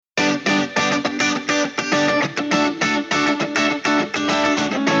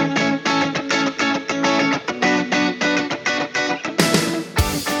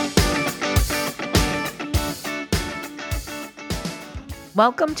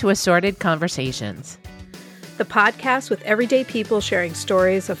Welcome to Assorted Conversations, the podcast with everyday people sharing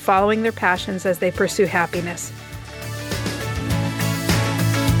stories of following their passions as they pursue happiness.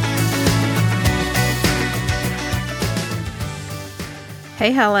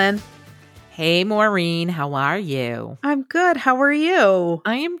 Hey, Helen. Hey, Maureen. How are you? I'm good. How are you?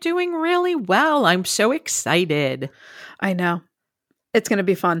 I am doing really well. I'm so excited. I know. It's going to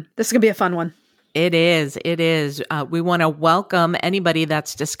be fun. This is going to be a fun one. It is. It is. We want to welcome anybody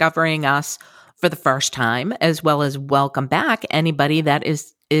that's discovering us for the first time, as well as welcome back anybody that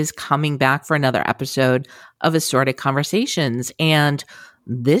is coming back for another episode of Assorted Conversations. And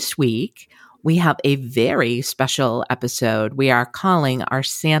this week, we have a very special episode we are calling our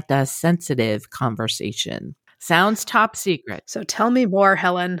Santa Sensitive Conversation. Sounds top secret. So tell me more,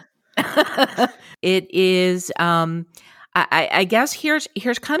 Helen. It is, I guess here's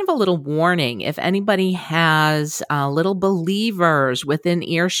kind of a little warning. If anybody has little believers within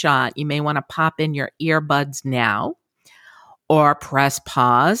earshot, you may want to pop in your earbuds now or press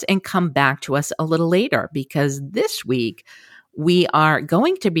pause and come back to us a little later, because this week we are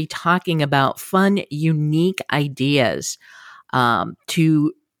going to be talking about fun, unique ideas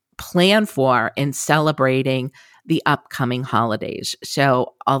to plan for in celebrating the upcoming holidays.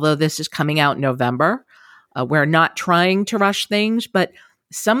 So although this is coming out in November, we're not trying to rush things, but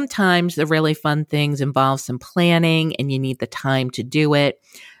sometimes the really fun things involve some planning and you need the time to do it.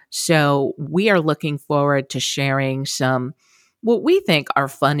 So we are looking forward to sharing some what we think are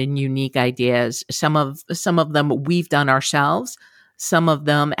fun and unique ideas. Some of them we've done ourselves. Some of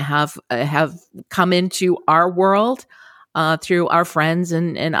them have come into our world through our friends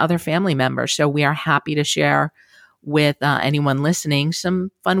and other family members. So we are happy to share with anyone listening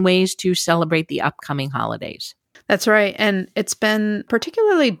some fun ways to celebrate the upcoming holidays. That's right. And it's been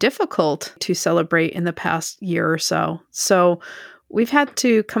particularly difficult to celebrate in the past year or so. So we've had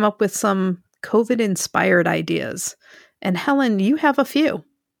to come up with some COVID-inspired ideas. And Helen, you have a few.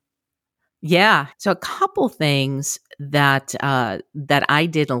 Yeah. So a couple things that I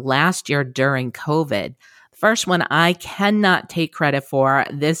did last year during COVID. First one I cannot take credit for.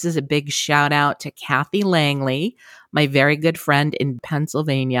 This is a big shout out to Kathy Langley, my very good friend in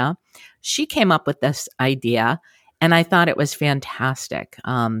Pennsylvania. She came up with this idea, and I thought it was fantastic.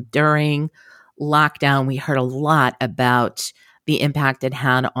 During lockdown, we heard a lot about the impact it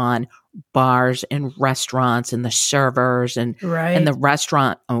had on bars and restaurants and the servers and the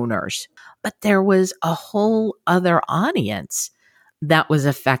restaurant owners. But there was a whole other audience that was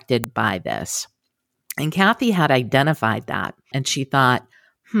affected by this. And Kathy had identified that, and she thought,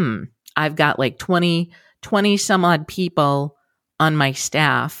 I've got like 20 some odd people on my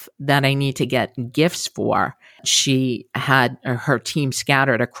staff that I need to get gifts for. She had her team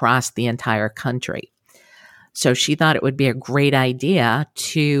scattered across the entire country. So she thought it would be a great idea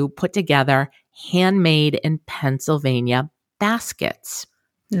to put together handmade in Pennsylvania baskets.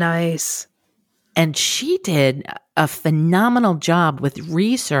 Nice. And she did a phenomenal job with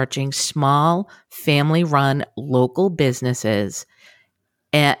researching small family-run local businesses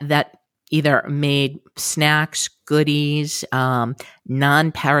that either made snacks, goodies,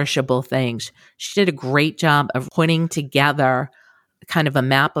 non-perishable things. She did a great job of putting together kind of a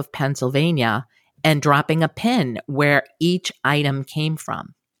map of Pennsylvania and dropping a pin where each item came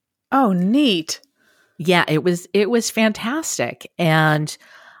from. Oh, neat. Yeah, it was fantastic. And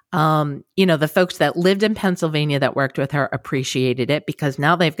the folks that lived in Pennsylvania that worked with her appreciated it because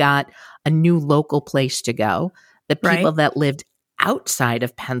now they've got a new local place to go. The people that lived outside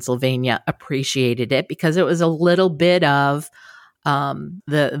of Pennsylvania appreciated it because it was a little bit of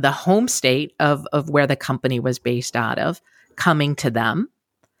the home state of where the company was based out of coming to them.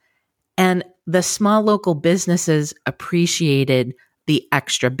 And the small local businesses appreciated the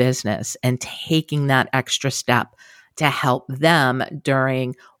extra business and taking that extra step to help them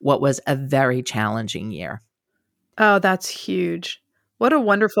during what was a very challenging year. Oh, that's huge. What a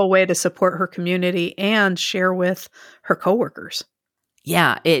wonderful way to support her community and share with her coworkers.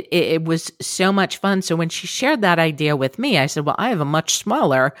 Yeah, it was so much fun. So when she shared that idea with me, I said, well, I have a much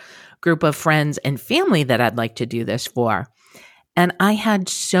smaller group of friends and family that I'd like to do this for. And I had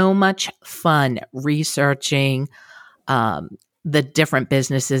so much fun researching the different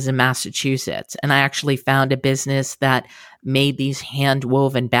businesses in Massachusetts. And I actually found a business that made these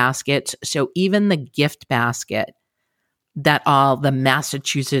hand-woven baskets. So even the gift basket that all the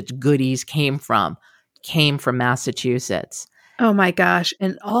Massachusetts goodies came from Massachusetts. Oh my gosh.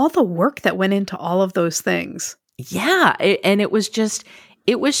 And all the work that went into all of those things. Yeah. And it was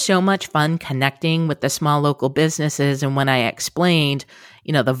it was so much fun connecting with the small local businesses. And when I explained,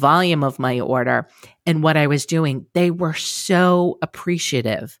 the volume of my order and what I was doing, they were so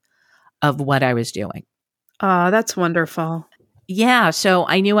appreciative of what I was doing. Oh, that's wonderful. Yeah. So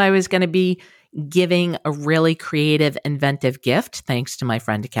I knew I was going to be giving a really creative, inventive gift, thanks to my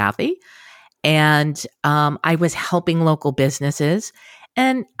friend Kathy. And I was helping local businesses,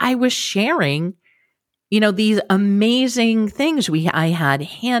 and I was sharing these amazing things. I had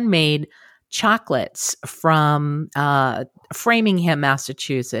handmade chocolates from Framingham,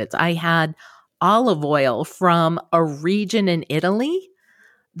 Massachusetts. I had olive oil from a region in Italy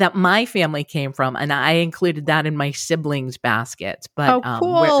that my family came from, and I included that in my siblings' baskets. But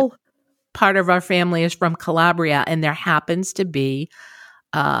cool. Part of our family is from Calabria, and there happens to be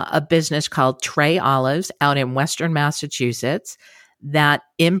a business called Trey Olives out in Western Massachusetts that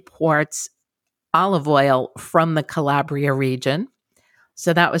imports olive oil from the Calabria region.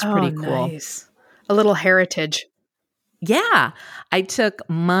 So that was pretty cool. Nice. A little heritage. Yeah. I took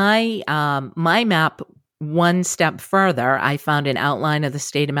my my map one step further. I found an outline of the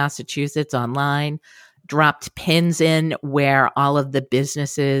state of Massachusetts online, dropped pins in where all of the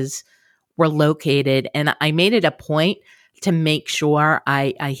businesses were located, and I made it a point to make sure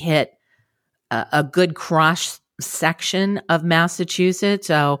I hit a good cross section of Massachusetts.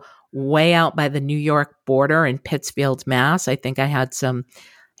 So way out by the New York border in Pittsfield, Mass. I think I had some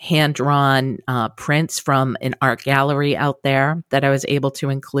hand-drawn prints from an art gallery out there that I was able to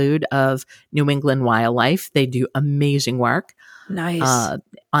include of New England wildlife. They do amazing work. Nice.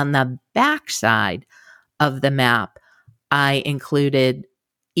 On the back side of the map, I included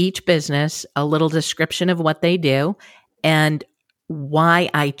each business, a little description of what they do, and why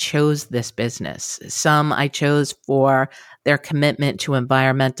I chose this business. Some I chose for their commitment to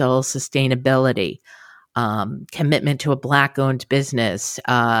environmental sustainability, commitment to a Black-owned business,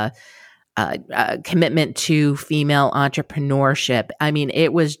 commitment to female entrepreneurship. I mean,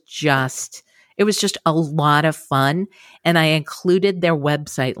 it was just a lot of fun. And I included their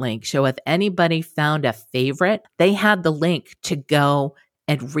website link. So if anybody found a favorite, they had the link to go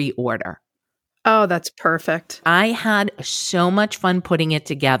and reorder. Oh, that's perfect. I had so much fun putting it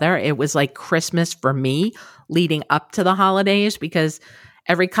together. It was like Christmas for me leading up to the holidays, because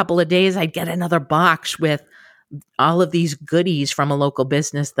every couple of days I'd get another box with all of these goodies from a local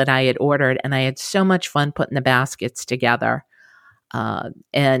business that I had ordered. And I had so much fun putting the baskets together.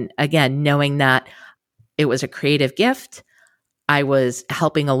 And again, knowing that it was a creative gift, I was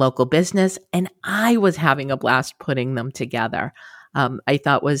helping a local business, and I was having a blast putting them together. I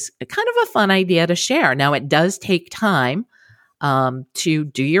thought was kind of a fun idea to share. Now, it does take time to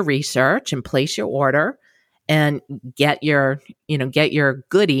do your research and place your order and get your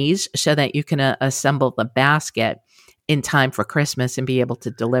goodies so that you can assemble the basket in time for Christmas and be able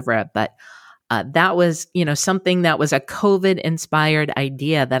to deliver it. But that was, something that was a COVID-inspired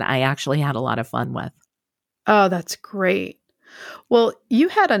idea that I actually had a lot of fun with. Oh, that's great. Well, you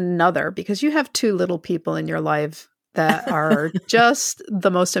had another, because you have two little people in your life that are just the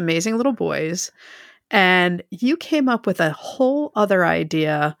most amazing little boys. And you came up with a whole other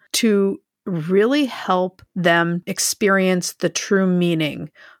idea to really help them experience the true meaning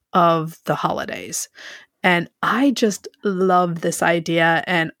of the holidays. And I just love this idea.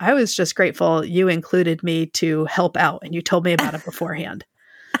 And I was just grateful you included me to help out, and you told me about it beforehand.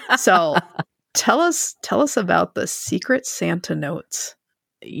 So tell us about the Secret Santa Notes.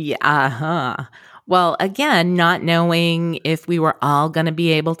 Yeah. Uh-huh. Well, again, not knowing if we were all going to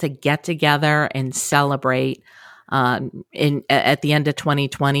be able to get together and celebrate at the end of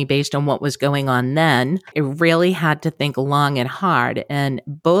 2020 based on what was going on then, I really had to think long and hard. And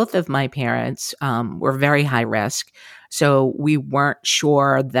both of my parents were very high risk. So we weren't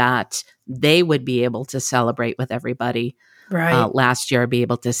sure that they would be able to celebrate with everybody last year, be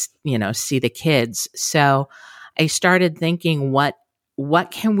able to, see the kids. So I started thinking, what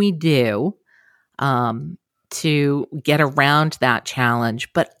can we do to get around that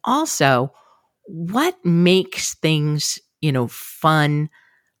challenge, but also what makes things, fun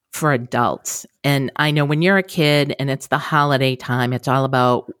for adults. And I know when you're a kid and it's the holiday time, it's all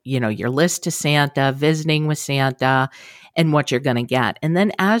about, your list to Santa, visiting with Santa, and what you're going to get. And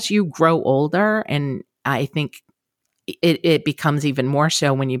then as you grow older, and I think it becomes even more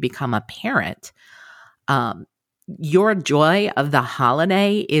so when you become a parent, your joy of the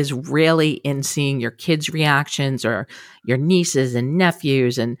holiday is really in seeing your kids' reactions, or your nieces and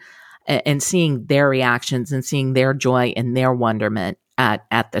nephews, and seeing their reactions and seeing their joy and their wonderment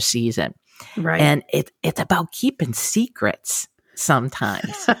at the season. Right. And it's about keeping secrets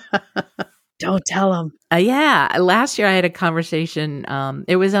sometimes. Don't tell them. Yeah, last year I had a conversation.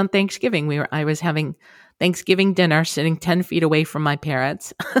 It was on Thanksgiving. I was having Thanksgiving dinner, sitting 10 feet away from my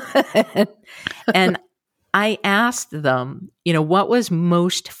parents, and I asked them, what was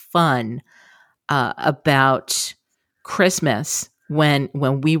most fun about Christmas when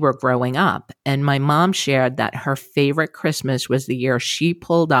we were growing up. And my mom shared that her favorite Christmas was the year she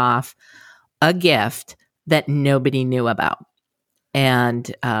pulled off a gift that nobody knew about.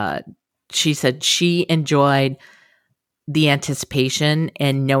 And she said she enjoyed the anticipation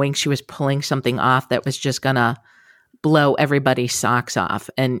and knowing she was pulling something off that was just going to blow everybody's socks off.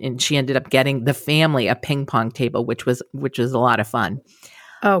 And she ended up getting the family a ping pong table, which was a lot of fun.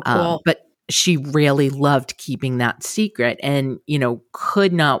 Oh, cool. But she really loved keeping that secret and,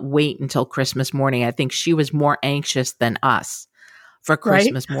 could not wait until Christmas morning. I think she was more anxious than us for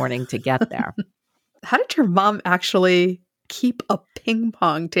Christmas morning to get there. How did your mom actually keep a ping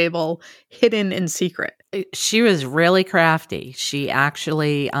pong table hidden in secret? She was really crafty. She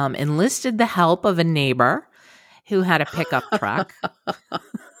actually enlisted the help of a neighbor who had a pickup truck.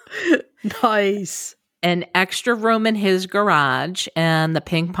 Nice. An extra room in his garage, and the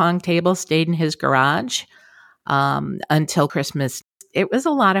ping pong table stayed in his garage until Christmas. It was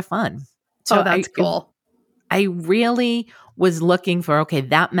a lot of fun. So that's cool. I really was looking for, okay,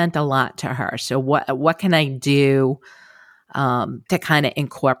 that meant a lot to her. So what can I do to kind of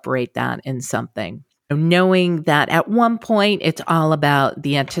incorporate that in something? Knowing that at one point it's all about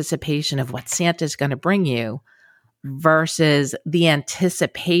the anticipation of what Santa's going to bring you versus the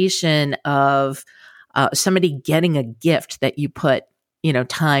anticipation of somebody getting a gift that you put,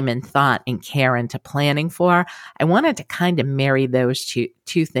 time and thought and care into planning for. I wanted to kind of marry those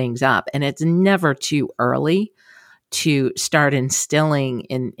two things up. And it's never too early to start instilling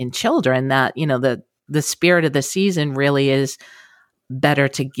in children that, the spirit of the season really is better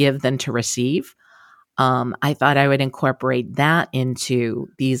to give than to receive. I thought I would incorporate that into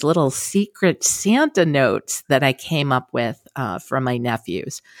these little secret Santa notes that I came up with from my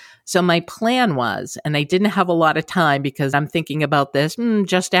nephews. So my plan was, and I didn't have a lot of time because I'm thinking about this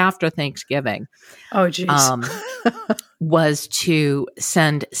just after Thanksgiving. Oh, geez. Was to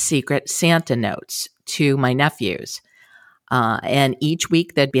send secret Santa notes to my nephews. And each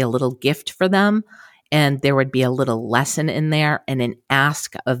week there'd be a little gift for them. And there would be a little lesson in there and an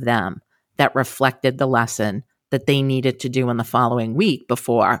ask of them that reflected the lesson that they needed to do in the following week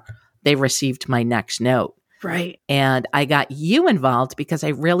before they received my next note. Right. And I got you involved because I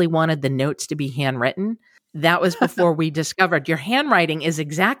really wanted the notes to be handwritten. That was before we discovered your handwriting is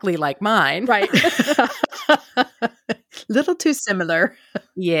exactly like mine. Right. Little too similar.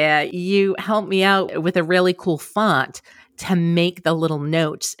 Yeah, you helped me out with a really cool font to make the little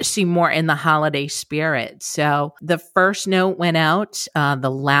notes seem more in the holiday spirit. So the first note went out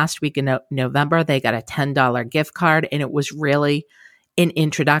the last week in November. They got a $10 gift card, and it was really an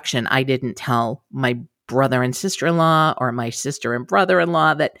introduction. I didn't tell my brother and sister-in-law or my sister and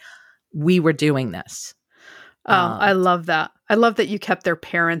brother-in-law that we were doing this. Oh, I love that. I love that you kept their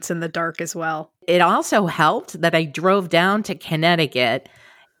parents in the dark as well. It also helped that I drove down to Connecticut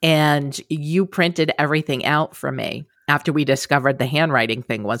and you printed everything out for me after we discovered the handwriting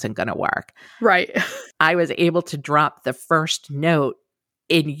thing wasn't going to work. Right. I was able to drop the first note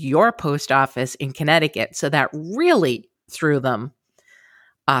in your post office in Connecticut. So that really threw them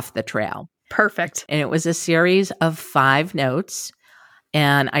off the trail. Perfect. And it was a series of 5 notes.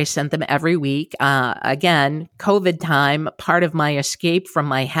 And I sent them every week. Again, COVID time, part of my escape from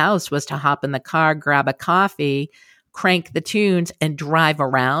my house was to hop in the car, grab a coffee, crank the tunes, and drive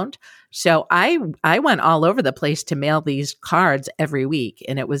around. So I went all over the place to mail these cards every week.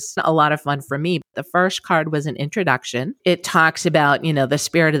 And it was a lot of fun for me. The first card was an introduction. It talks about, the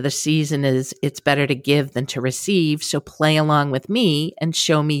spirit of the season is it's better to give than to receive. So play along with me and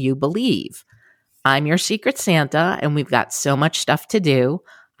show me you believe. I'm your secret Santa, and we've got so much stuff to do.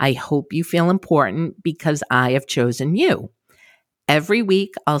 I hope you feel important because I have chosen you. Every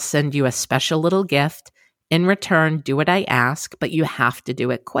week, I'll send you a special little gift. In return, do what I ask, but you have to do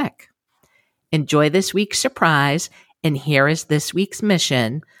it quick. Enjoy this week's surprise, and here is this week's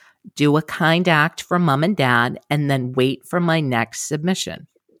mission. Do a kind act for mom and dad, and then wait for my next submission.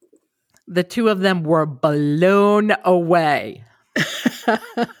 The two of them were blown away.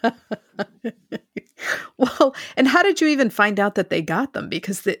 Well, and how did you even find out that they got them?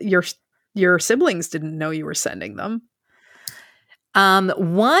 Because your siblings didn't know you were sending them.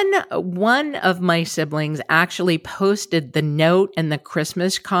 One of my siblings actually posted the note and the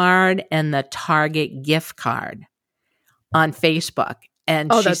Christmas card and the Target gift card on Facebook.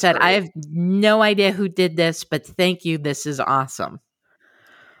 And she said, great. I have no idea who did this, but thank you. This is awesome.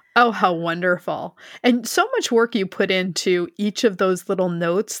 Oh, how wonderful. And so much work you put into each of those little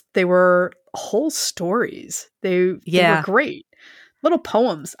notes. They were whole stories. They were Yeah. great. Little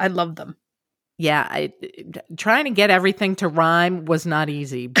poems. I love them. Yeah. Trying to get everything to rhyme was not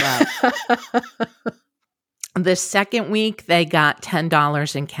easy, but the second week they got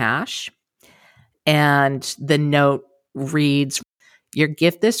 $10 in cash. And the note reads, "Your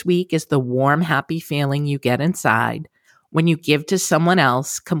gift this week is the warm, happy feeling you get inside when you give to someone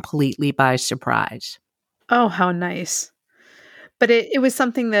else completely by surprise." Oh, how nice. But it was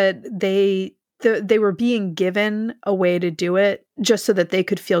something that they were being given a way to do it just so that they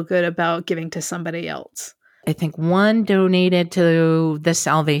could feel good about giving to somebody else. I think one donated to the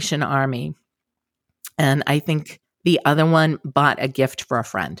Salvation Army, and I think the other one bought a gift for a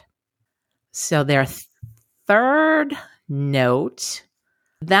friend. So their third note,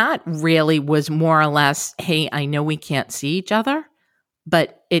 that really was more or less, hey, I know we can't see each other,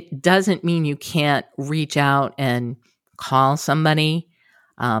 but it doesn't mean you can't reach out and call somebody,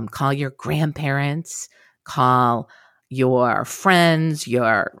 call your grandparents, call your friends,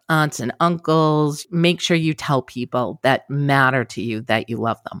 your aunts and uncles. Make sure you tell people that matter to you that you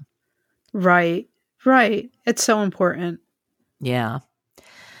love them. Right. Right. It's so important. Yeah.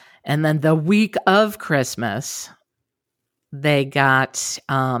 And then the week of Christmas, they got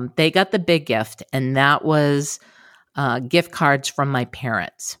the big gift, and that was gift cards from my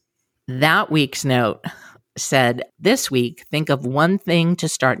parents. That week's note said, "This week, think of one thing to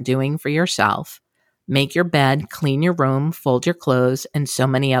start doing for yourself. Make your bed, clean your room, fold your clothes, and so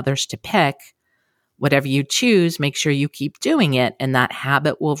many others to pick. Whatever you choose, make sure you keep doing it, and that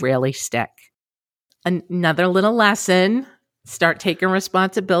habit will really stick." Another little lesson: start taking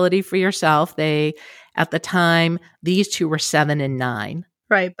responsibility for yourself. At the time, these two were 7 and 9.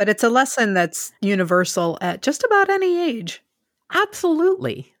 Right. But it's a lesson that's universal at just about any age.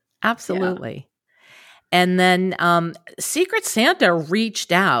 Absolutely. Absolutely. Yeah. And then Secret Santa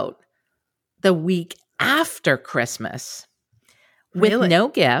reached out the week after Christmas with no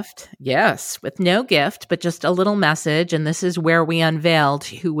gift. Yes, with no gift, but just a little message. And this is where we unveiled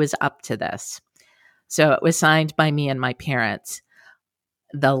who was up to this. So it was signed by me and my parents.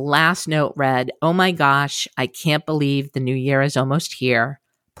 The last note read, "Oh my gosh, I can't believe the new year is almost here.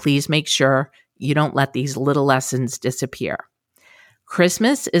 Please make sure you don't let these little lessons disappear.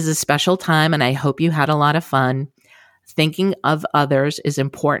 Christmas is a special time, and I hope you had a lot of fun. Thinking of others is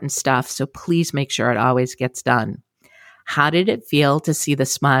important stuff, so please make sure it always gets done. How did it feel to see the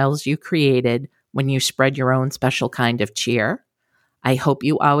smiles you created when you spread your own special kind of cheer? I hope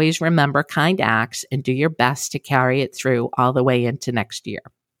you always remember kind acts and do your best to carry it through all the way into next year."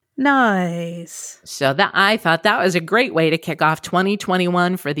 Nice. So I thought that was a great way to kick off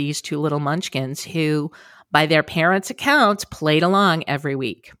 2021 for these two little munchkins who, by their parents' accounts, played along every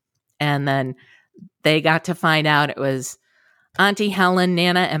week. And then they got to find out it was Auntie Helen,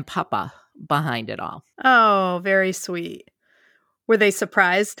 Nana, and Papa behind it all. Oh, very sweet. Were they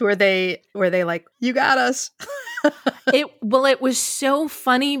surprised? Were they like, "You got us"? It was so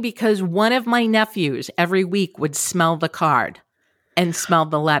funny because one of my nephews every week would smell the card and smell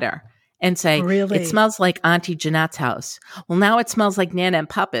the letter and say, "Really? It smells like Auntie Jeanette's house. Well, now it smells like Nana and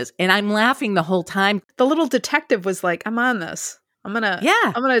Papa's." And I'm laughing the whole time. The little detective was like, "I'm on this. I'm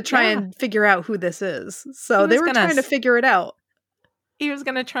gonna try and figure out who this is." So they were trying to figure it out. He was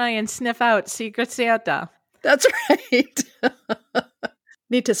gonna try and sniff out Secret Santa. That's right.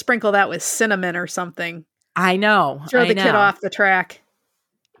 Need to sprinkle that with cinnamon or something. I know. Throw the kid off the track.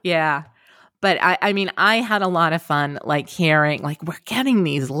 Yeah. But I mean, I had a lot of fun, like hearing, like, we're getting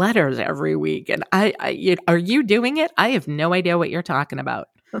these letters every week. And are you doing it? I have no idea what you're talking about.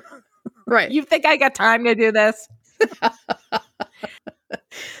 Right. You think I got time to do this?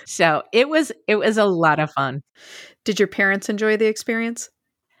 So it was a lot of fun. Did your parents enjoy the experience?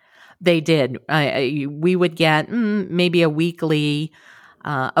 They did. We would get maybe a weekly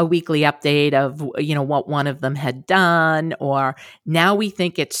update of, what one of them had done, or now we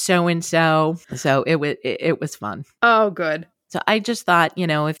think it's so-and-so. So it was fun. Oh, good. So I just thought,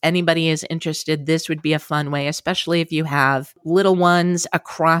 if anybody is interested, this would be a fun way, especially if you have little ones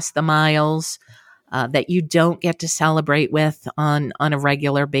across the miles that you don't get to celebrate with on a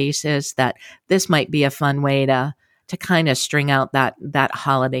regular basis, that this might be a fun way to kind of string out that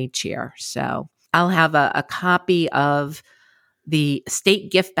holiday cheer. So I'll have a copy of the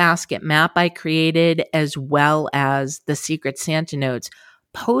state gift basket map I created, as well as the Secret Santa notes,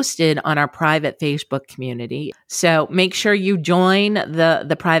 posted on our private Facebook community. So make sure you join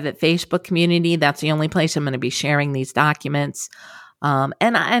the private Facebook community. That's the only place I'm going to be sharing these documents. And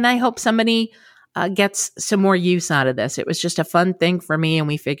I hope somebody gets some more use out of this. It was just a fun thing for me, and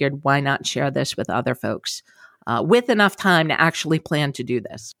we figured why not share this with other folks with enough time to actually plan to do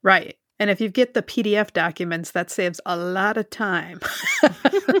this. Right. And if you get the PDF documents, that saves a lot of time.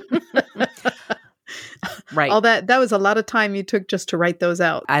 Right. All that was a lot of time you took just to write those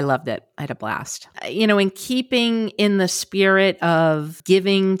out. I loved it. I had a blast. In keeping in the spirit of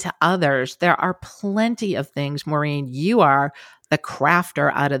giving to others, there are plenty of things, Maureen, you are the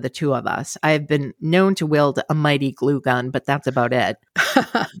crafter out of the two of us. I've been known to wield a mighty glue gun, but that's about it.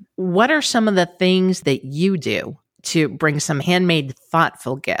 What are some of the things that you do to bring some handmade,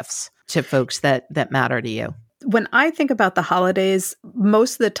 thoughtful gifts to folks that matter to you? When I think about the holidays,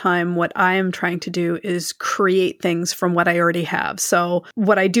 most of the time, what I am trying to do is create things from what I already have. So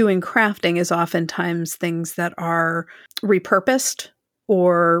what I do in crafting is oftentimes things that are repurposed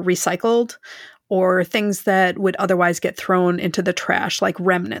or recycled, or things that would otherwise get thrown into the trash, like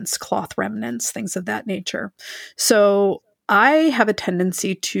remnants, cloth remnants, things of that nature. So I have a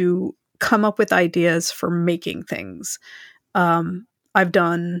tendency to come up with ideas for making things. I've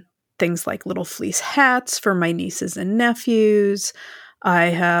done things like little fleece hats for my nieces and nephews. I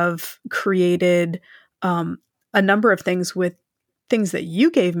have created a number of things with things that you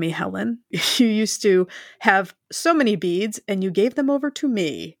gave me, Helen. You used to have so many beads and you gave them over to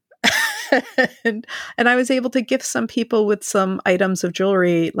me. and I was able to gift some people with some items of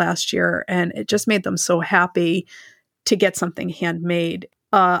jewelry last year, and it just made them so happy to get something handmade.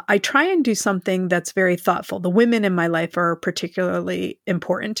 I try and do something that's very thoughtful. The women in my life are particularly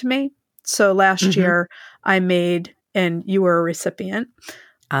important to me. So last year I made, and you were a recipient,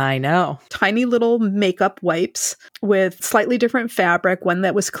 I know, tiny little makeup wipes with slightly different fabric, one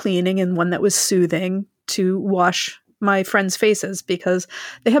that was cleaning and one that was soothing, to wash my friends' faces because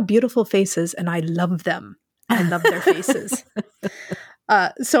they have beautiful faces and I love them. I love their faces.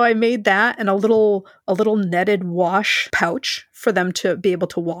 So I made that, and a little netted wash pouch for them to be able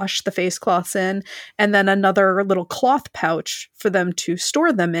to wash the face cloths in, and then another little cloth pouch for them to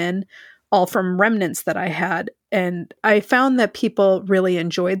store them in, all from remnants that I had. And I found that people really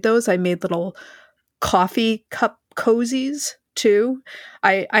enjoyed those. I made little coffee cup cozies too.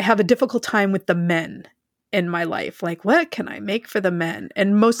 I have a difficult time with the men in my life. Like, what can I make for the men?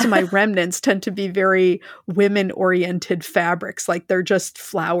 And most of my remnants tend to be very women-oriented fabrics. Like, they're just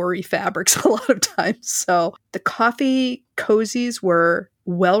flowery fabrics a lot of times. So the coffee cozies were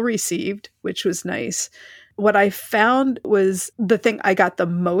well received, which was nice. What I found was the thing I got the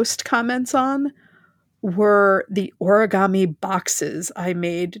most comments on were the origami boxes I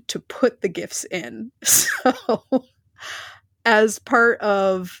made to put the gifts in. So as part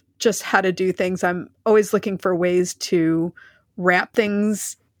of just how to do things, I'm always looking for ways to wrap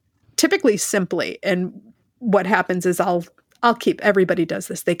things typically simply. And what happens is I'll keep, everybody does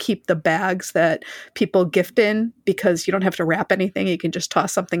this. They keep the bags that people gift in because you don't have to wrap anything. You can just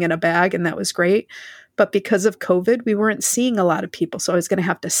toss something in a bag, and that was great. But because of COVID, we weren't seeing a lot of people. So I was going to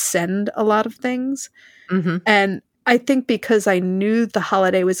have to send a lot of things. And I think because I knew the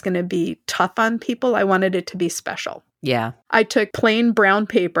holiday was going to be tough on people, I wanted it to be special. Yeah. I took plain brown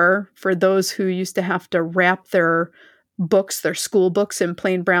paper for those who used to have to wrap their books, their school books, in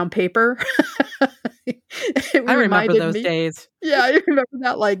plain brown paper. I remember those days. Yeah, I remember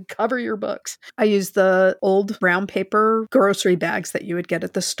that, like, cover your books. I used the old brown paper grocery bags that you would get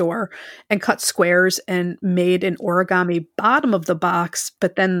at the store and cut squares and made an origami bottom of the box,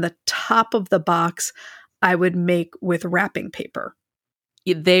 but then the top of the box I would make with wrapping paper.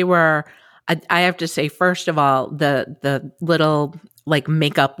 They were, I have to say, first of all, the little like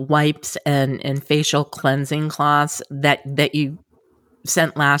makeup wipes and facial cleansing cloths that you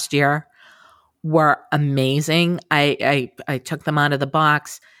sent last year were amazing. I took them out of the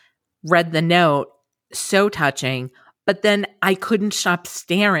box, read the note, so touching, but then I couldn't stop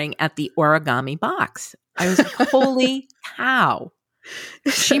staring at the origami box. I was like, holy cow,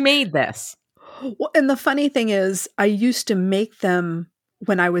 she made this. Well, and the funny thing is, I used to make them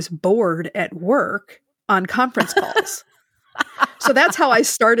when I was bored at work on conference calls. So that's how I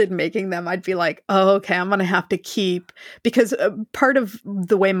started making them. I'd be like, oh, okay, I'm going to have to keep, because part of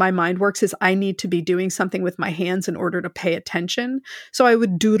the way my mind works is I need to be doing something with my hands in order to pay attention. So I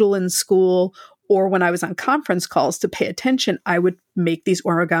would doodle in school, or when I was on conference calls to pay attention, I would make these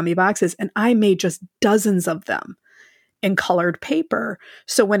origami boxes, and I made just dozens of them in colored paper.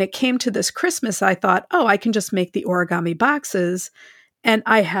 So when it came to this Christmas, I thought, oh, I can just make the origami boxes. And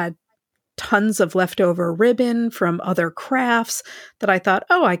I had tons of leftover ribbon from other crafts that I thought,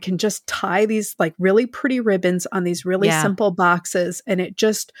 oh, I can just tie these like really pretty ribbons on these really simple boxes. And it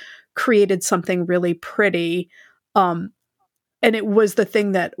just created something really pretty. And it was the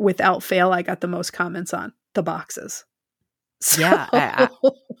thing that without fail, I got the most comments on, the boxes. So, Yeah.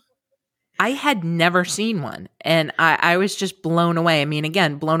 I had never seen one, and I was just blown away. I mean,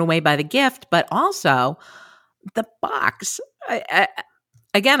 again, blown away by the gift, but also the box.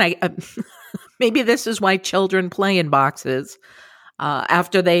 Again, maybe this is why children play in boxes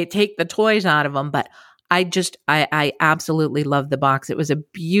after they take the toys out of them. But I absolutely love the box. It was a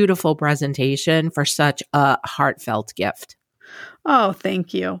beautiful presentation for such a heartfelt gift. oh,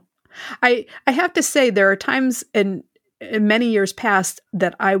 thank you. I have to say, there are times in many years past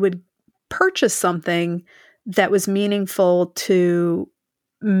that I would purchase something that was meaningful to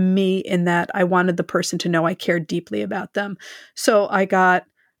me in that I wanted the person to know I cared deeply about them. So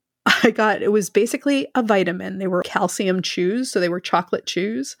it was basically a vitamin. They were calcium chews, so they were chocolate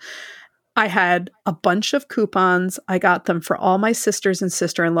chews. I had a bunch of coupons. I got them for all my sisters and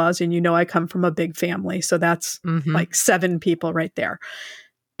sister-in-laws, and I come from a big family, so that's like 7 people right there.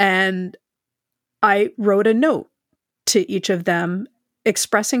 And I wrote a note to each of them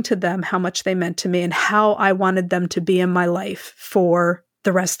expressing to them how much they meant to me and how I wanted them to be in my life for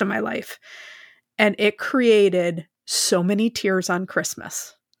the rest of my life. And it created so many tears on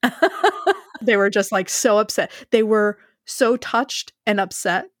Christmas. They were just like so upset. They were so touched and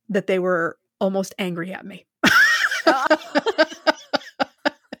upset that they were almost angry at me.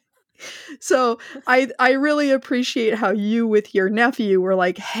 So I really appreciate how you with your nephew were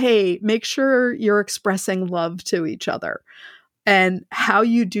like, hey, make sure you're expressing love to each other. And how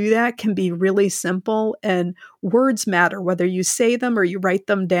you do that can be really simple, and words matter, whether you say them or you write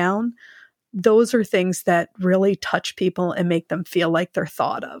them down. Those are things that really touch people and make them feel like they're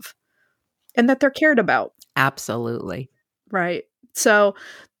thought of and that they're cared about. Absolutely. Right. So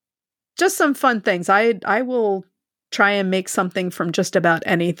just some fun things. I will try and make something from just about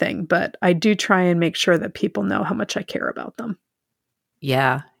anything, but I do try and make sure that people know how much I care about them.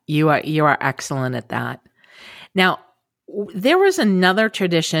 Yeah, you are excellent at that. Now, there was another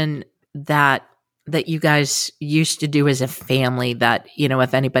tradition that you guys used to do as a family that,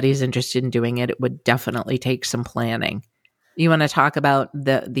 if anybody's interested in doing it, it would definitely take some planning. You want to talk about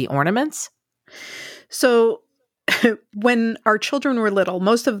the ornaments? So when our children were little,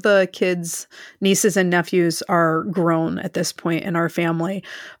 most of the kids, nieces and nephews are grown at this point in our family.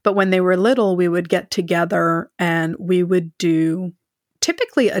 But when they were little, we would get together and we would do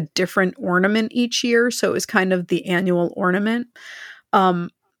typically a different ornament each year. So it was kind of the annual ornament.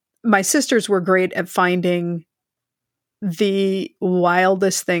 My sisters were great at finding the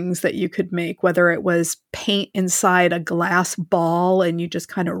wildest things that you could make, whether it was paint inside a glass ball and you just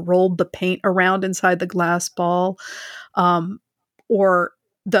kind of rolled the paint around inside the glass ball, or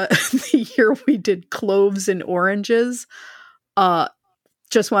the year we did cloves and oranges.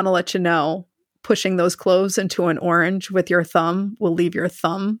 Just want to let you know, pushing those cloves into an orange with your thumb will leave your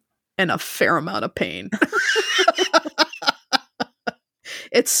thumb in a fair amount of pain.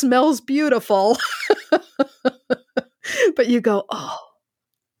 It smells beautiful. But you go, oh.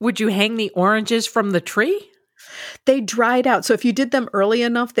 Would you hang the oranges from the tree? They dried out. So if you did them early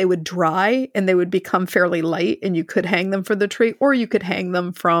enough, they would dry and they would become fairly light and you could hang them from the tree, or you could hang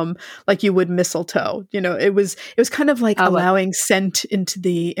them from like you would mistletoe. It was kind of like allowing scent into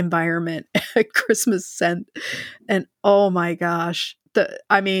the environment, Christmas scent. And oh my gosh,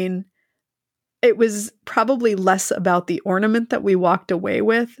 it was probably less about the ornament that we walked away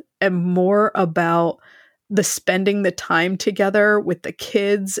with and more about the spending the time together with the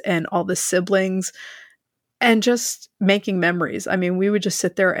kids and all the siblings and just making memories. I mean, we would just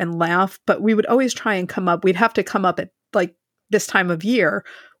sit there and laugh, but we would always try and we'd have to come up at like this time of year.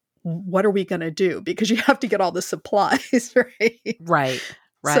 What are we going to do? Because you have to get all the supplies, right? Right.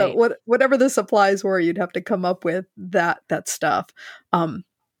 So whatever the supplies were, you'd have to come up with that stuff.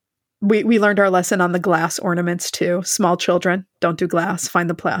 We learned our lesson on the glass ornaments too. Small children, don't do glass, find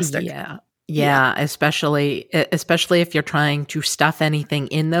the plastic. Yeah, especially if you're trying to stuff anything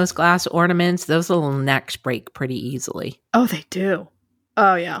in those glass ornaments, those little necks break pretty easily. Oh, they do.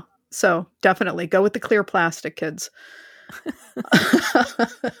 Oh, yeah. So definitely go with the clear plastic, kids.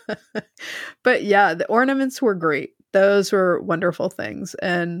 But yeah, the ornaments were great. Those were wonderful things.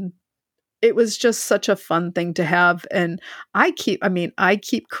 And it was just such a fun thing to have. And I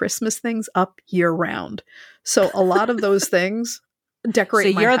keep Christmas things up year round. So a lot of those things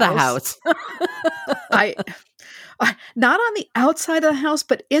decorate my house. So you're the house. I not on the outside of the house,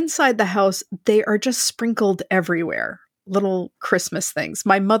 but inside the house, they are just sprinkled everywhere. Little Christmas things.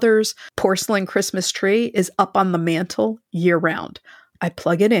 My mother's porcelain Christmas tree is up on the mantle year round. I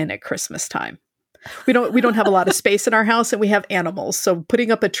plug it in at Christmas time. We don't have a lot of space in our house, and we have animals. So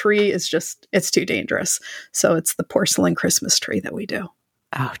putting up a tree is just, it's too dangerous. So it's the porcelain Christmas tree that we do.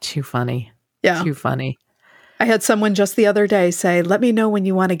 Oh, too funny. Yeah. Too funny. I had someone just the other day say, let me know when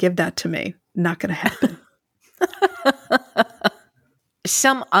you want to give that to me. Not going to happen.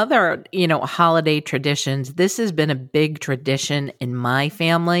 Some other, holiday traditions. This has been a big tradition in my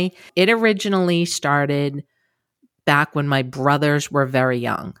family. It originally started back when my brothers were very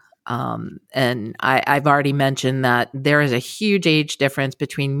young. And I've already mentioned that there is a huge age difference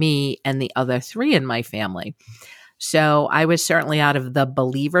between me and the other three in my family. So I was certainly out of the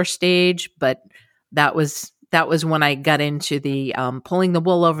believer stage, but that was when I got into the pulling the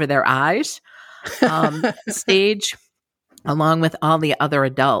wool over their eyes stage, along with all the other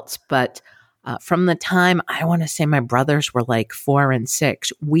adults. But from the time, I want to say my brothers were like 4 and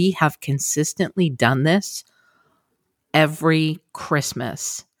 6, we have consistently done this every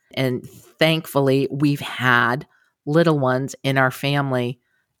Christmas. And thankfully, we've had little ones in our family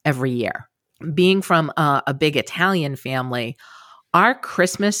every year. Being from a big Italian family, our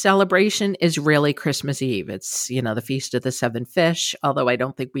Christmas celebration is really Christmas Eve. It's, the Feast of the Seven Fish, although I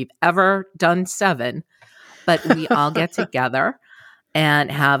don't think we've ever done 7, but we all get together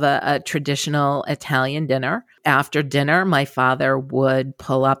and have a traditional Italian dinner. After dinner, my father would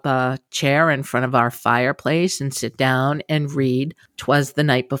pull up a chair in front of our fireplace and sit down and read 'Twas the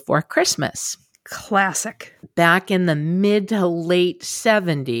Night Before Christmas. Classic. Back in the mid to late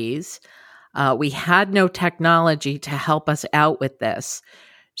 70s, we had no technology to help us out with this.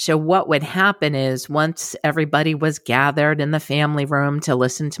 So what would happen is once everybody was gathered in the family room to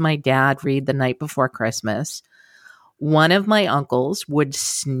listen to my dad read The Night Before Christmas, one of my uncles would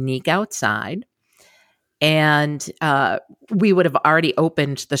sneak outside, and we would have already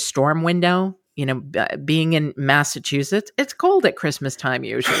opened the storm window. Being in Massachusetts, it's cold at Christmas time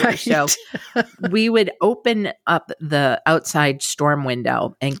usually. Right. So we would open up the outside storm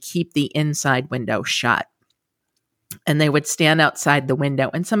window and keep the inside window shut. And they would stand outside the window,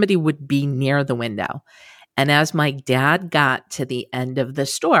 and somebody would be near the window. And as my dad got to the end of the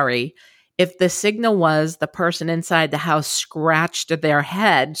story, if the signal was the person inside the house scratched their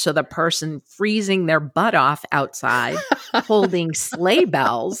head, so the person freezing their butt off outside holding sleigh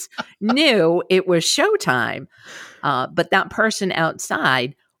bells knew it was showtime. But that person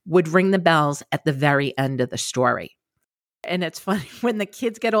outside would ring the bells at the very end of the story. And it's funny, when the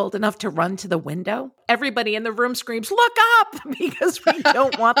kids get old enough to run to the window, everybody in the room screams, "Look up!" because we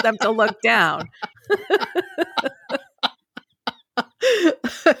don't want them to look down.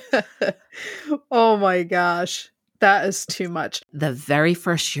 Oh my gosh. That is too much. The very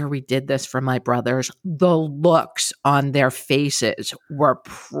first year we did this for my brothers, the looks on their faces were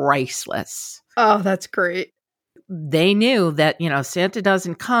priceless. Oh, that's great. They knew that, Santa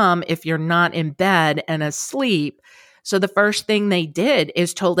doesn't come if you're not in bed and asleep. So the first thing they did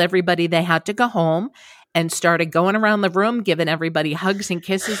is told everybody they had to go home, and started going around the room, giving everybody hugs and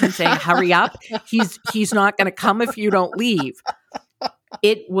kisses and saying, "Hurry up. He's not going to come if you don't leave."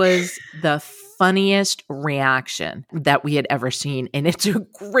 It was the funniest reaction that we had ever seen. And it's a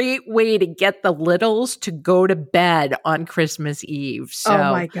great way to get the littles to go to bed on Christmas Eve. So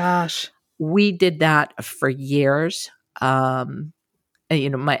oh my gosh. We did that for years. And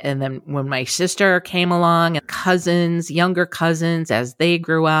then when my sister came along, and younger cousins, as they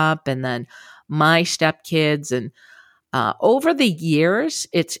grew up, and then my stepkids, and over the years,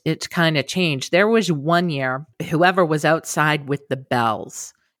 it's kind of changed. There was one year, whoever was outside with the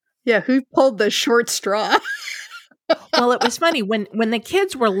bells. Yeah, who pulled the short straw? Well, it was funny when the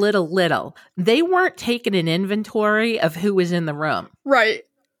kids were little, they weren't taking an inventory of who was in the room. Right.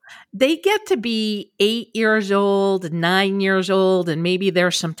 They get to be 8 years old, 9 years old, and maybe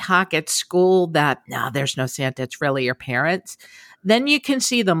there's some talk at school that, no, there's no Santa, it's really your parents. Then you can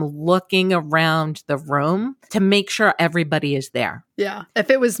see them looking around the room to make sure everybody is there. Yeah. If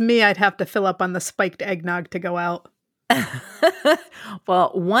it was me, I'd have to fill up on the spiked eggnog to go out.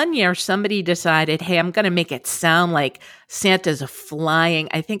 Well, one year somebody decided, hey, I'm going to make it sound like Santa's flying.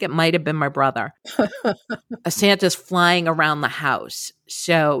 I think it might have been my brother. Santa's flying around the house.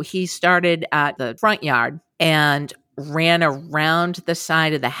 So he started at the front yard and ran around the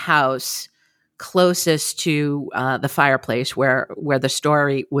side of the house closest to the fireplace where the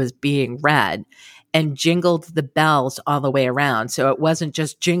story was being read, and jingled the bells all the way around. So it wasn't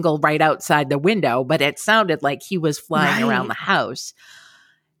just jingle right outside the window, but it sounded like he was flying around the house.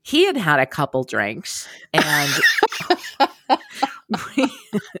 He had had a couple drinks, and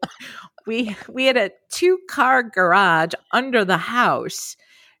we had a 2-car garage under the house.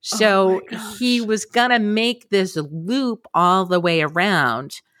 So he was going to make this loop all the way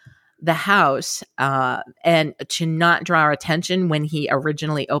around. the house and to not draw our attention when he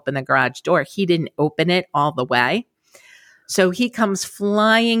originally opened the garage door, he didn't open it all the way. So he comes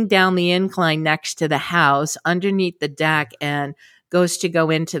flying down the incline next to the house underneath the deck and goes to go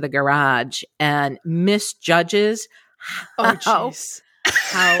into the garage and misjudges how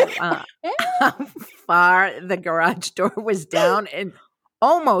far the garage door was down and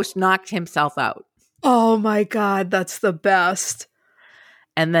almost knocked himself out. Oh my God, that's the best.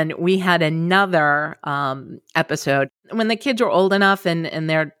 And then we had another episode when the kids were old enough and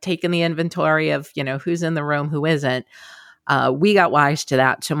they're taking the inventory of, who's in the room, who isn't. We got wise to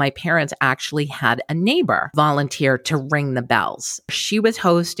that. So my parents actually had a neighbor volunteer to ring the bells. She was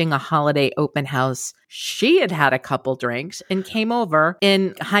hosting a holiday open house. She had had a couple drinks and came over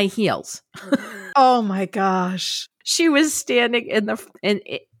in high heels. Oh my gosh. She was standing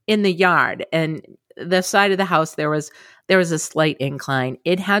in the yard, and the side of the house there was a slight incline.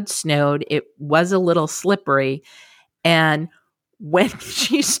 It had snowed. It was a little slippery. And when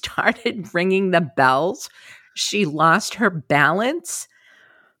she started ringing the bells, she lost her balance,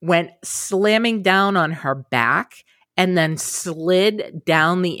 went slamming down on her back, and then slid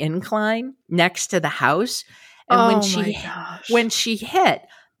down the incline next to the house. And when she hit,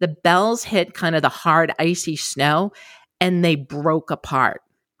 the bells hit kind of the hard, icy snow, and they broke apart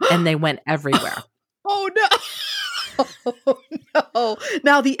and they went everywhere. Oh, no. Oh, no.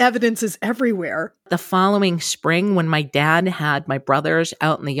 Now the evidence is everywhere. The following spring, when my dad had my brothers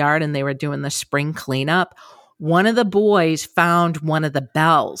out in the yard and they were doing the spring cleanup, one of the boys found one of the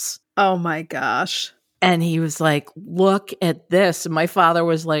bells. Oh my gosh. And he was like, look at this. And my father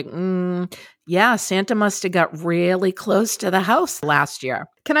was like, yeah, Santa must have got really close to the house last year.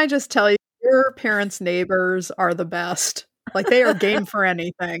 Can I just tell you, your parents' neighbors are the best. Like, they are game for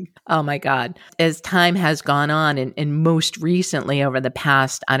anything. Oh my God. As time has gone on, and most recently over the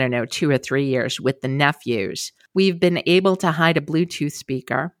past, 2 or 3 years with the nephews, we've been able to hide a Bluetooth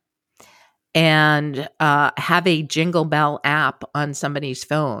speaker and have a Jingle Bell app on somebody's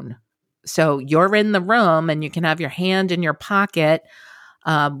phone. So you're in the room and you can have your hand in your pocket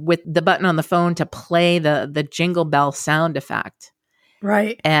with the button on the phone to play the Jingle Bell sound effect.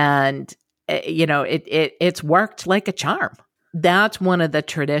 Right. And, it's worked like a charm. That's one of the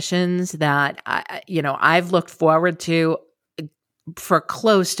traditions that, I've looked forward to for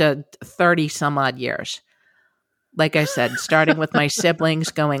close to 30 some odd years. Like I said, starting with my siblings,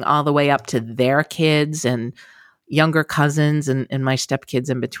 going all the way up to their kids and younger cousins and my stepkids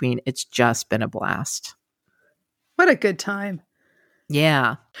in between. It's just been a blast. What a good time.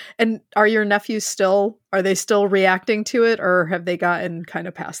 Yeah. And are your nephews are they still reacting to it, or have they gotten kind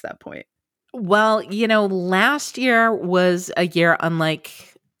of past that point? Well, last year was a year unlike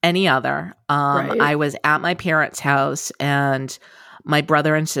any other. Right. I was at my parents' house and my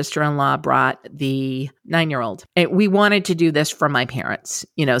brother and sister-in-law brought the 9-year-old. And we wanted to do this for my parents,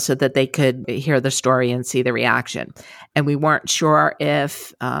 so that they could hear the story and see the reaction. And we weren't sure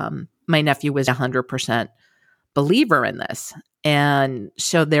if my nephew was 100% believer in this. And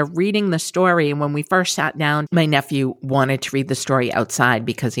so they're reading the story. And when we first sat down, my nephew wanted to read the story outside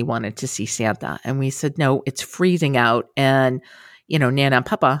because he wanted to see Santa. And we said, no, it's freezing out. And, Nana and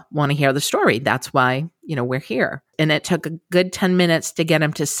Papa want to hear the story. That's why, we're here. And it took a good 10 minutes to get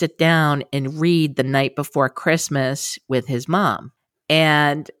him to sit down and read The Night Before Christmas with his mom.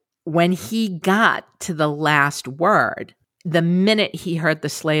 And when he got to the last word, the minute he heard the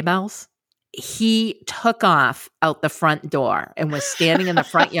sleigh bells, he took off out the front door and was standing in the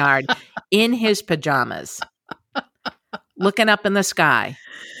front yard in his pajamas, looking up in the sky.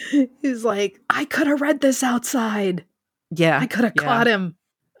 He's like, I could have read this outside. Yeah. I could have caught him.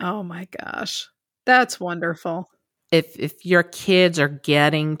 Oh my gosh. That's wonderful. If your kids are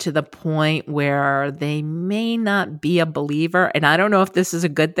getting to the point where they may not be a believer, and I don't know if this is a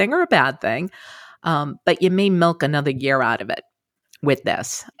good thing or a bad thing, but you may milk another year out of it with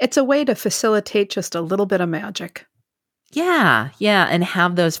this. It's a way to facilitate just a little bit of magic. Yeah, and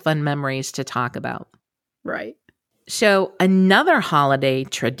have those fun memories to talk about. Right. So another holiday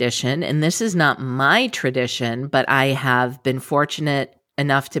tradition, and this is not my tradition, but I have been fortunate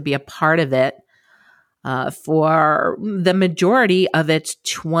enough to be a part of it for the majority of its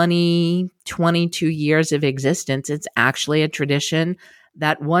 22 years of existence. It's actually a tradition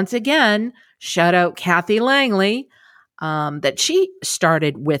that, once again, shout out Kathy Langley, that she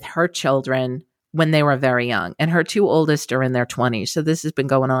started with her children when they were very young, and her 2 oldest are in their 20s. So this has been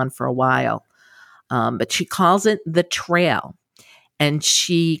going on for a while. But she calls it the trail, and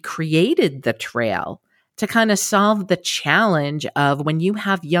she created the trail to kind of solve the challenge of when you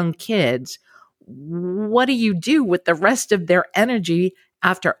have young kids, what do you do with the rest of their energy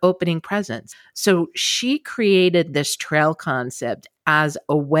after opening presents. So she created this trail concept as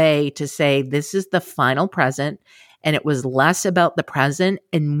a way to say, this is the final present. And it was less about the present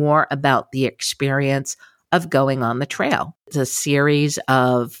and more about the experience of going on the trail. It's a series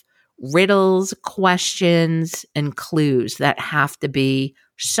of riddles, questions, and clues that have to be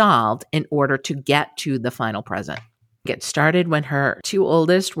solved in order to get to the final present. Get started when her two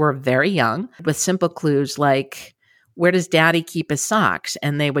oldest were very young with simple clues like, where does daddy keep his socks?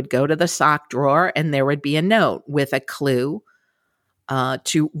 And they would go to the sock drawer and there would be a note with a clue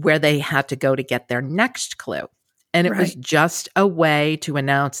to where they had to go to get their next clue. And it was just a way to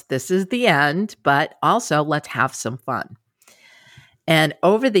announce this is the end, but also let's have some fun. And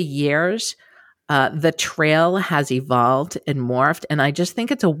over the years, the trail has evolved and morphed. And I just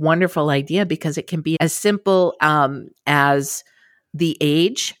think it's a wonderful idea because it can be as simple as the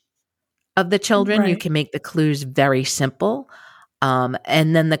age of the children. You can make the clues very simple.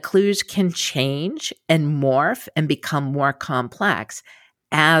 And then the clues can change and morph and become more complex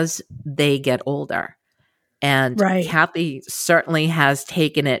as they get older. And Kathy certainly has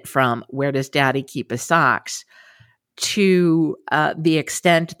taken it from where does daddy keep his socks to the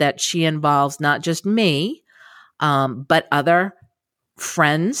extent that she involves not just me, but other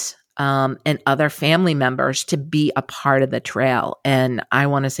friends and other family members to be a part of the trail. And I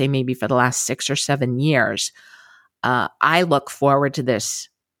want to say maybe for the last 6 or 7 years, I look forward to this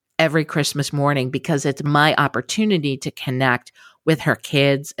every Christmas morning because it's my opportunity to connect with her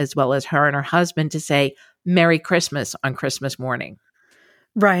kids as well as her and her husband to say, Merry Christmas on Christmas morning.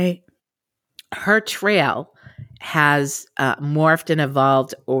 Right. Her trail has morphed and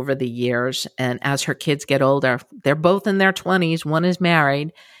evolved over the years. And as her kids get older, they're both in their 20s. One is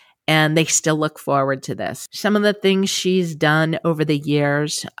married, and they still look forward to this. Some of the things she's done over the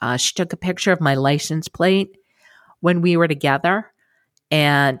years, she took a picture of my license plate when we were together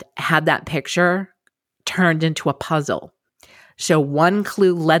and had that picture turned into a puzzle. So one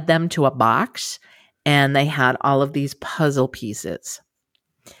clue led them to a box, and they had all of these puzzle pieces.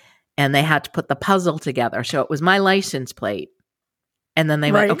 And they had to put the puzzle together. So it was my license plate. And then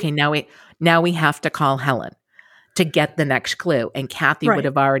they went, okay, now we have to call Helen to get the next clue. And Kathy would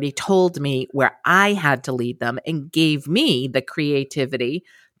have already told me where I had to lead them and gave me the creativity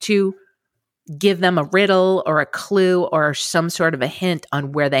to give them a riddle or a clue or some sort of a hint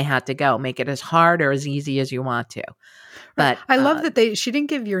on where they had to go. Make it as hard or as easy as you want to. But I love that she didn't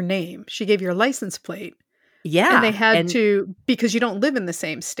give your name. She gave your license plate. Yeah. And they had to, because you don't live in the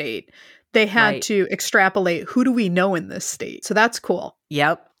same state, they had to extrapolate, who do we know in this state? So that's cool.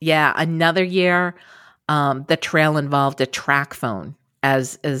 Yep. Yeah. Another year, the trail involved a track phone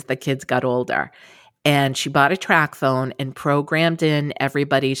as the kids got older. And she bought a track phone and programmed in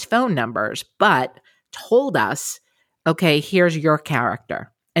everybody's phone numbers, but told us, okay, here's your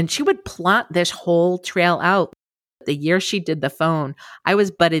character. And she would plot this whole trail out. The year she did the phone, I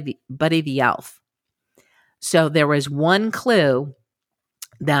was Buddy the Elf. So there was one clue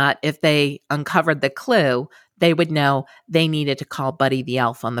that if they uncovered the clue, they would know they needed to call Buddy the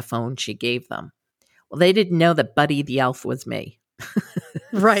Elf on the phone she gave them. Well, they didn't know that Buddy the Elf was me.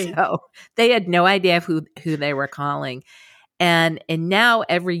 Right. So they had no idea who they were calling. And now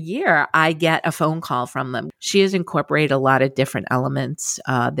every year I get a phone call from them. She has incorporated a lot of different elements.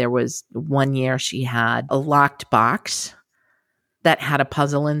 There was one year she had a locked box that had a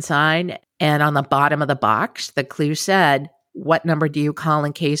puzzle inside. And on the bottom of the box, the clue said, what number do you call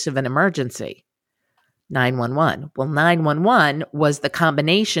in case of an emergency? 911. Well, 911 was the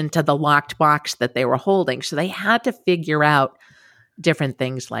combination to the locked box that they were holding. So they had to figure out different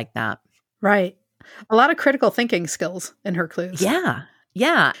things like that. Right. A lot of critical thinking skills in her clues. Yeah.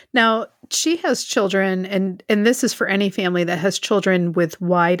 Yeah. Now, she has children, and this is for any family that has children with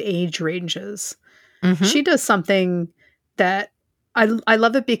wide age ranges. Mm-hmm. She does something that I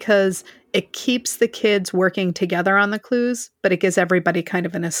love it because it keeps the kids working together on the clues, but it gives everybody kind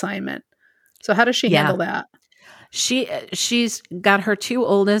of an assignment. So how does she handle that? She's got her two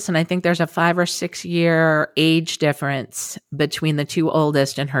oldest, and I think there's a 5 or 6 year age difference between the two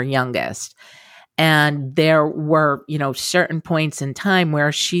oldest and her youngest. And there were, certain points in time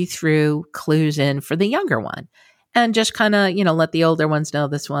where she threw clues in for the younger one and just kind of, let the older ones know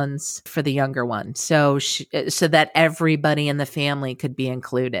this one's for the younger one. So that everybody in the family could be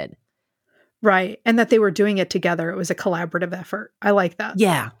included. Right. And that they were doing it together. It was a collaborative effort. I like that.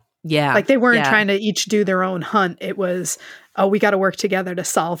 Yeah. Yeah. Like they weren't trying to each do their own hunt. It was, we got to work together to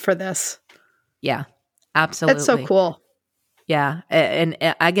solve for this. Yeah, absolutely. It's so cool. Yeah. And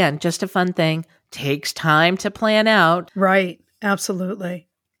again, just a fun thing. Takes time to plan out. Right. Absolutely.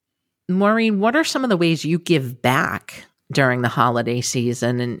 Maureen, what are some of the ways you give back during the holiday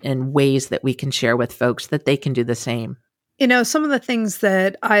season and ways that we can share with folks that they can do the same. Some of the things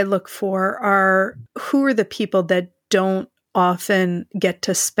that I look for are who are the people that don't often get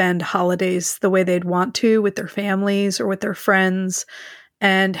to spend holidays the way they'd want to with their families or with their friends,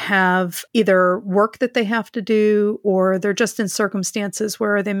 and have either work that they have to do, or they're just in circumstances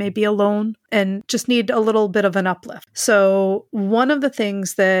where they may be alone and just need a little bit of an uplift. So one of the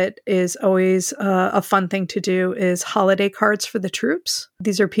things that is always a fun thing to do is holiday cards for the troops.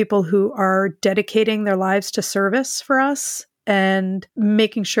 These are people who are dedicating their lives to service for us and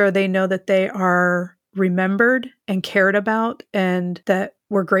making sure they know that they are remembered and cared about, and that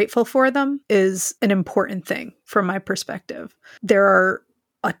we're grateful for them is an important thing from my perspective. There are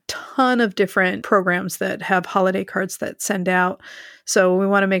a ton of different programs that have holiday cards that send out. So we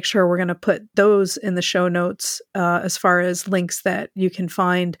want to make sure we're going to put those in the show notes as far as links that you can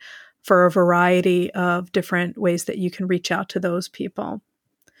find for a variety of different ways that you can reach out to those people.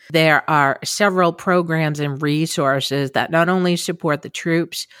 There are several programs and resources that not only support the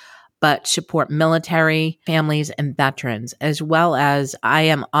troops, but support military families and veterans, as well as I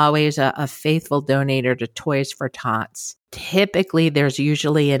am always a faithful donator to Toys for Tots. Typically, there's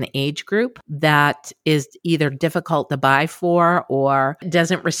usually an age group that is either difficult to buy for or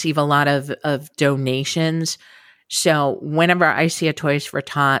doesn't receive a lot of donations. So whenever I see a Toys for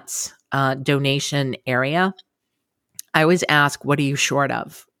Tots donation area, I always ask, what are you short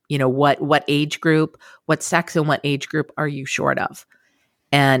of? What age group, what sex and what age group are you short of?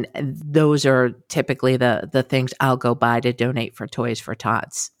 And those are typically the things I'll go buy to donate for Toys for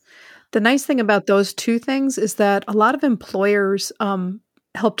Tots. The nice thing about those two things is that a lot of employers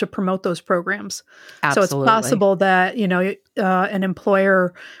help to promote those programs. Absolutely. So it's possible that, an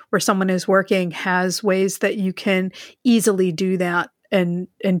employer where someone is working has ways that you can easily do that and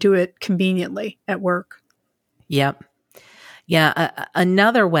do it conveniently at work. Yep. Yeah.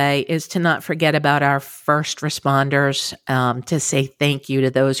 Another way is to not forget about our first responders, to say thank you to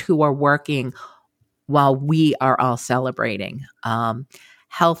those who are working while we are all celebrating.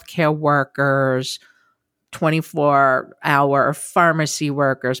 Healthcare workers, 24-hour pharmacy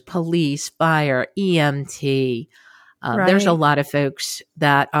workers, police, fire, EMT. Right. There's a lot of folks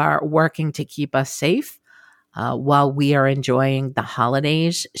that are working to keep us safe while we are enjoying the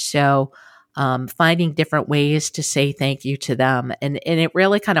holidays. So finding different ways to say thank you to them. And it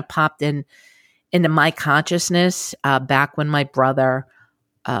really kind of popped into my consciousness back when my brother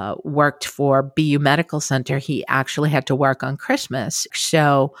worked for BU Medical Center. He actually had to work on Christmas.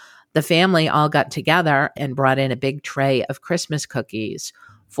 So the family all got together and brought in a big tray of Christmas cookies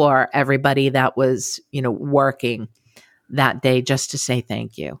for everybody that was, working that day, just to say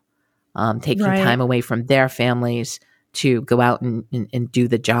thank you. Taking Right. time away from their families to go out and do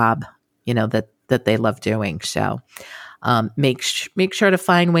the job, that they love doing. So make sure to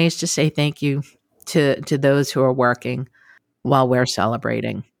find ways to say thank you to those who are working while we're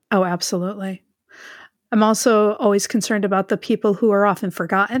celebrating. Oh, absolutely. I'm also always concerned about the people who are often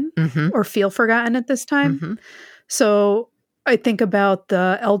forgotten or feel forgotten at this time. Mm-hmm. So I think about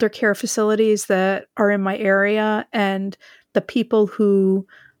the elder care facilities that are in my area and the people who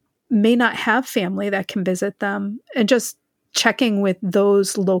may not have family that can visit them, and just checking with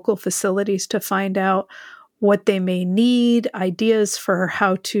those local facilities to find out what they may need, ideas for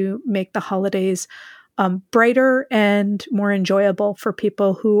how to make the holidays brighter and more enjoyable for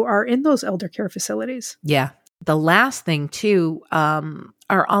people who are in those elder care facilities. Yeah. The last thing, too,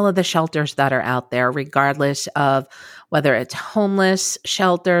 are all of the shelters that are out there, regardless of whether it's homeless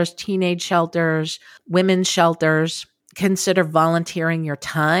shelters, teenage shelters, women's shelters. Consider volunteering your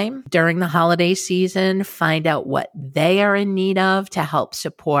time during the holiday season. Find out what they are in need of to help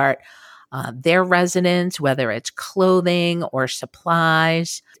support their residents, whether it's clothing or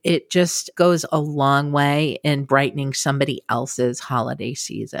supplies. It just goes a long way in brightening somebody else's holiday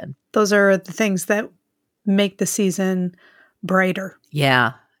season. Those are the things that make the season brighter.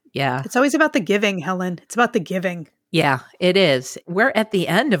 Yeah. Yeah. It's always about the giving, Helen. It's about the giving. Yeah, it is. We're at the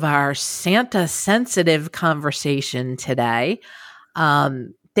end of our Santa sensitive conversation today.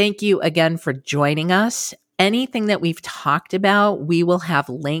 Thank you again for joining us. Anything that we've talked about, we will have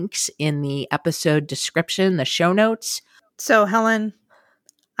links in the episode description, the show notes. So, Helen,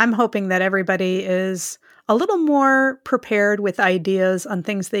 I'm hoping that everybody is a little more prepared with ideas on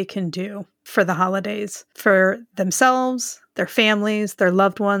things they can do for the holidays, for themselves, their families, their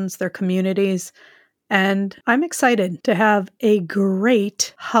loved ones, their communities. And I'm excited to have a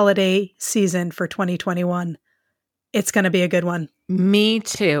great holiday season for 2021. It's going to be a good one. Me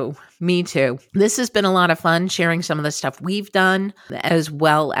too. Me too. This has been a lot of fun sharing some of the stuff we've done, as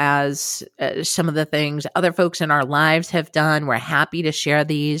well as some of the things other folks in our lives have done. We're happy to share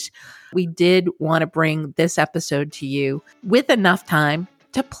these. We did want to bring this episode to you with enough time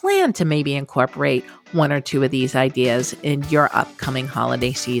to plan to maybe incorporate one or two of these ideas in your upcoming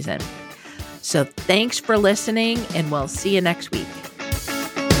holiday season. So thanks for listening, and we'll see you next week.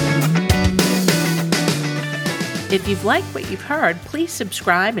 If you've liked what you've heard, please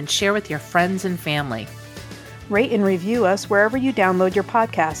subscribe and share with your friends and family. Rate and review us wherever you download your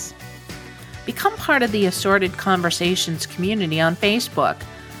podcasts. Become part of the Assorted Conversations community on Facebook,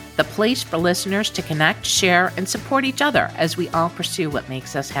 the place for listeners to connect, share, and support each other as we all pursue what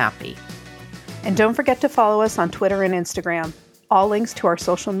makes us happy. And don't forget to follow us on Twitter and Instagram. All links to our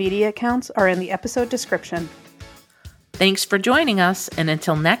social media accounts are in the episode description. Thanks for joining us, and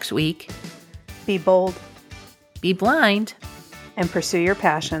until next week, be bold, be blind, and pursue your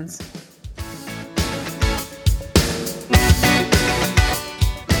passions.